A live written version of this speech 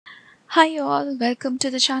Hi all, welcome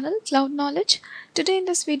to the channel Cloud Knowledge. Today in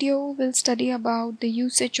this video we'll study about the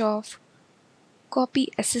usage of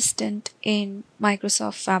Copy Assistant in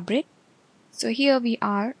Microsoft Fabric. So here we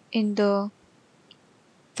are in the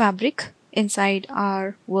Fabric inside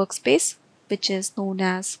our workspace, which is known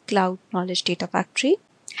as Cloud Knowledge Data Factory.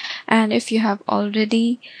 And if you have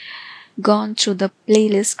already gone through the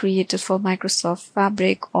playlist created for Microsoft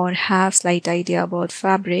Fabric or have slight idea about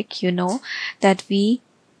Fabric, you know that we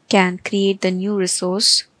can create the new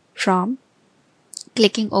resource from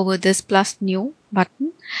clicking over this plus new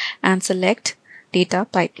button and select data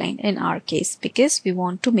pipeline in our case, because we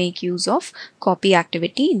want to make use of copy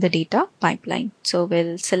activity in the data pipeline. So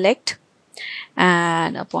we'll select,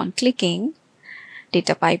 and upon clicking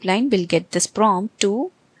data pipeline, we'll get this prompt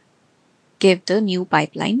to give the new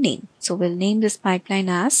pipeline name. So we'll name this pipeline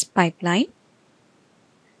as pipeline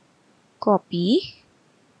copy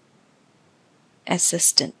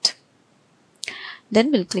assistant.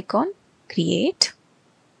 Then we'll click on create.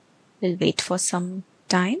 We'll wait for some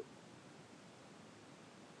time.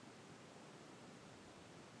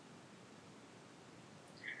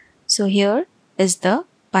 So here is the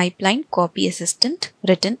pipeline copy assistant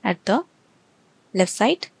written at the left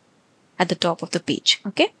side at the top of the page.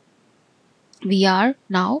 Okay. We are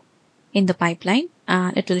now in the pipeline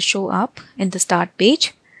and it will show up in the start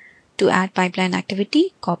page. To add pipeline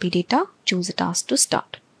activity, copy data, choose a task to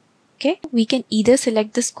start. Okay, we can either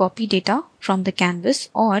select this copy data from the canvas,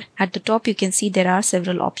 or at the top you can see there are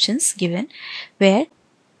several options given where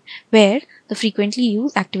the frequently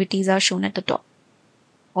used activities are shown at the top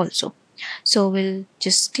also. So we'll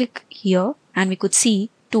just click here and we could see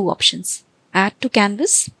two options: add to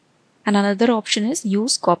canvas, and another option is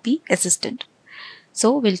use copy assistant.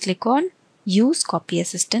 So we'll click on use copy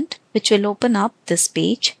assistant, which will open up this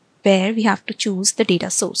page where we have to choose the data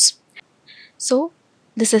source. So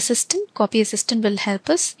this copy assistant will help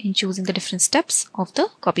us in choosing the different steps of the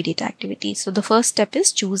copy data activity. So the first step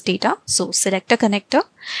is choose data source. Select a connector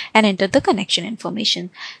and enter the connection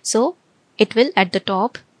information. So it will at the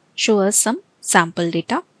top show us some sample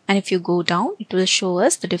data, and if you go down it will show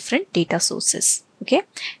us the different data sources. Okay,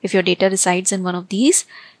 if your data resides in one of these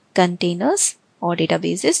containers or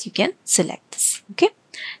databases, you can select this. Okay,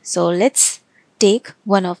 so let's take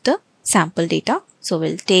one of the sample data. So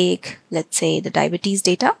we'll take, let's say, the diabetes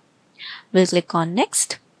data. We'll click on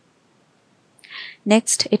next.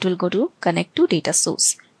 Next, it will go to connect to data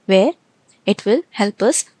source, where it will help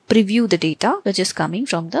us preview the data which is coming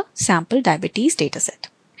from the sample diabetes dataset.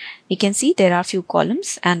 We can see there are few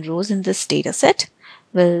columns and rows in this dataset.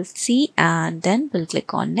 We'll see, and then we'll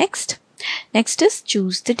click on next. Next is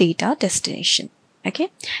choose the data destination.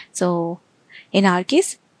 Okay, so in our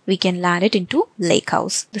case, we can land it into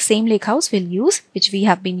Lakehouse. The same Lakehouse we'll use, which we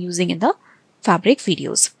have been using in the Fabric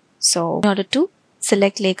videos. So in order to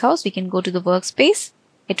select Lakehouse, we can go to the workspace.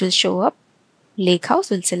 It will show up Lakehouse.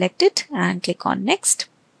 We'll select it and click on next.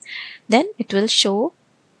 Then it will show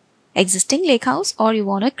existing Lakehouse, or you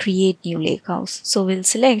want to create new Lakehouse. So we'll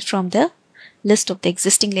select from the list of the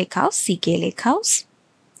existing Lakehouse, CK Lakehouse,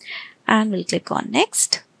 and we'll click on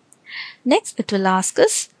next. Next, it will ask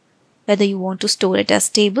us whether you want to store it as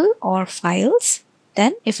table or files.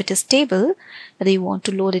 Then if it is table, whether you want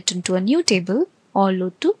to load it into a new table or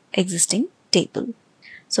load to existing table.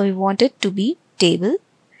 So we want it to be table,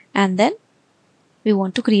 and then we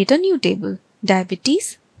want to create a new table,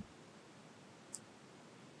 diabetes.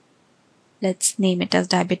 Let's name it as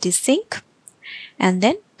diabetes sync, and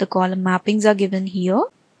then the column mappings are given here.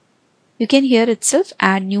 You can here itself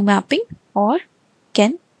add new mapping or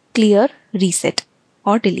can clear, reset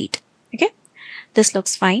or delete. Okay, this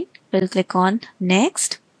looks fine. We'll click on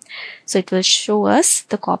next. So it will show us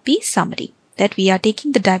the copy summary, that we are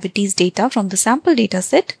taking the diabetes data from the sample data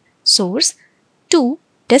set source to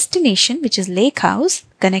destination, which is Lakehouse.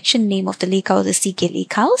 Connection name of the Lakehouse is CK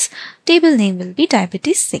Lakehouse. Table name will be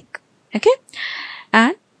diabetes sync. Okay,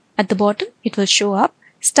 and at the bottom it will show up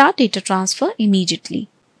start data transfer immediately.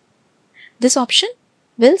 This option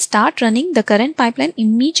will start running the current pipeline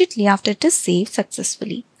immediately after it is saved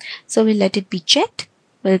successfully. So we'll let it be checked.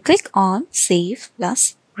 We'll click on save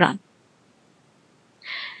plus run.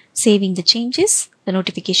 Saving the changes. The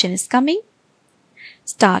notification is coming.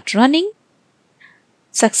 Start running.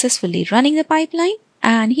 Successfully running the pipeline.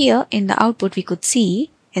 And here in the output we could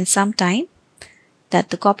see in some time that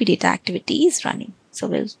the copy data activity is running. So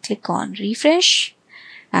we'll click on refresh,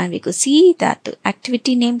 and we could see that the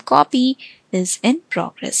activity name copy is in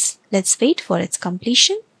progress. Let's wait for its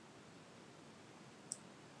completion.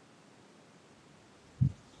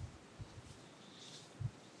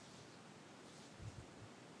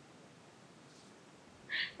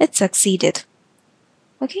 it succeeded.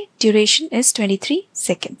 Okay, duration is 23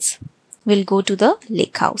 seconds. We'll go to the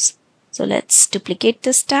Lakehouse. So let's duplicate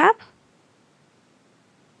this tab.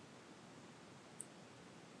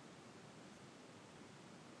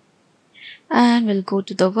 And we'll go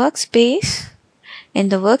to the workspace. In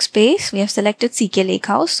the workspace, we have selected CK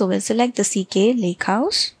Lakehouse. So we'll select the CK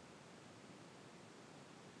Lakehouse.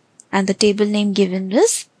 And the table name given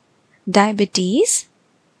is Diabetes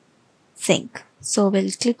Sync. So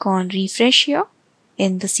we'll click on refresh here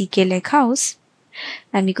in the CK Lakehouse.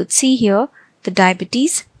 And we could see here the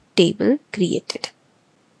diabetes table created.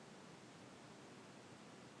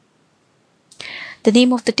 The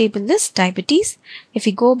name of the table is diabetes. If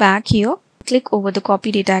we go back here, click over the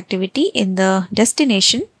copy data activity in the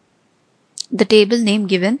destination, the table name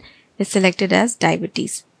given is selected as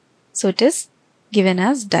diabetes. So it is given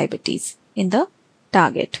as diabetes in the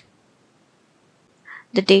target.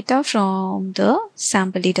 The data from the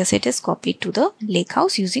sample dataset is copied to the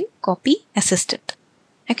Lakehouse using copy assistant.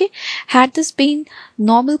 Okay, had this been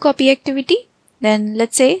normal copy activity, then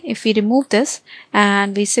let's say if we remove this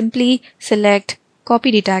and we simply select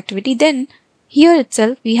copy data activity, then here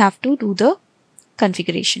itself we have to do the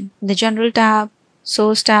configuration. In the general tab,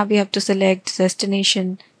 source tab, we have to select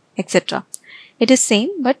destination, etc. It is same,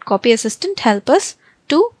 but copy assistant help us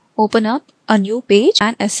to open up a new page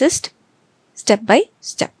and assist step by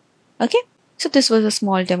step. Okay, so this was a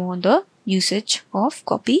small demo on the usage of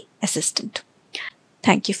copy assistant.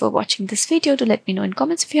 Thank you for watching this video. Do let me know in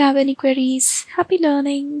comments if you have any queries. Happy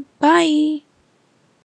learning. Bye.